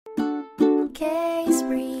case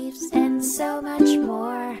briefs, and so much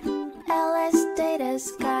more.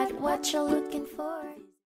 LSData's got what you're looking for.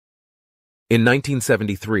 In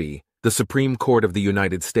 1973, the Supreme Court of the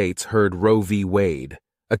United States heard Roe v. Wade,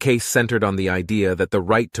 a case centered on the idea that the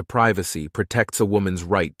right to privacy protects a woman's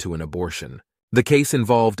right to an abortion. The case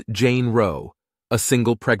involved Jane Roe, a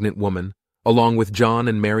single pregnant woman, along with John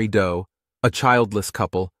and Mary Doe, a childless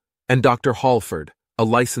couple, and Dr. Halford, a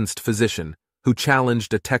licensed physician, who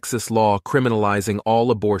challenged a Texas law criminalizing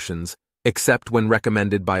all abortions except when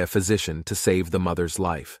recommended by a physician to save the mother's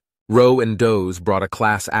life. Roe and Doe's brought a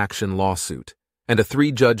class action lawsuit, and a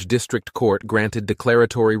 3-judge district court granted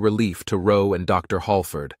declaratory relief to Roe and Dr.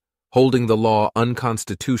 Halford, holding the law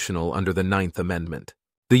unconstitutional under the 9th Amendment.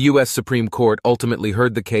 The U.S. Supreme Court ultimately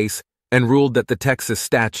heard the case and ruled that the Texas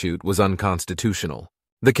statute was unconstitutional.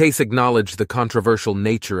 The case acknowledged the controversial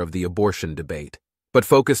nature of the abortion debate, but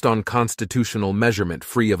focused on constitutional measurement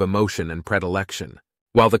free of emotion and predilection.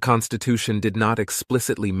 While the Constitution did not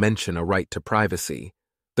explicitly mention a right to privacy,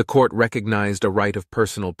 the court recognized a right of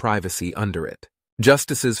personal privacy under it.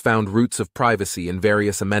 Justices found roots of privacy in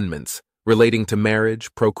various amendments relating to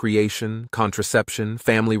marriage, procreation, contraception,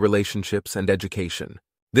 family relationships, and education.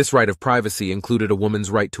 This right of privacy included a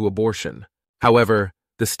woman's right to abortion. However,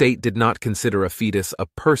 the state did not consider a fetus a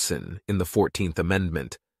person in the 14th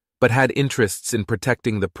Amendment, but had interests in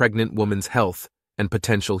protecting the pregnant woman's health and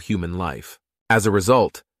potential human life. As a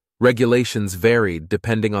result, regulations varied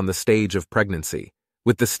depending on the stage of pregnancy,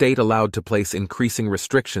 with the state allowed to place increasing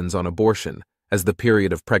restrictions on abortion as the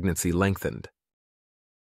period of pregnancy lengthened.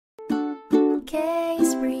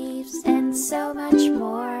 Case briefs, and so much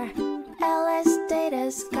more.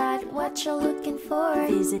 LSData's got what you're looking for.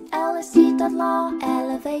 Visit lsd.law,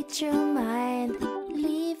 elevate your mind.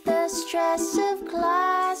 Leave the stress of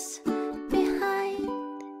class.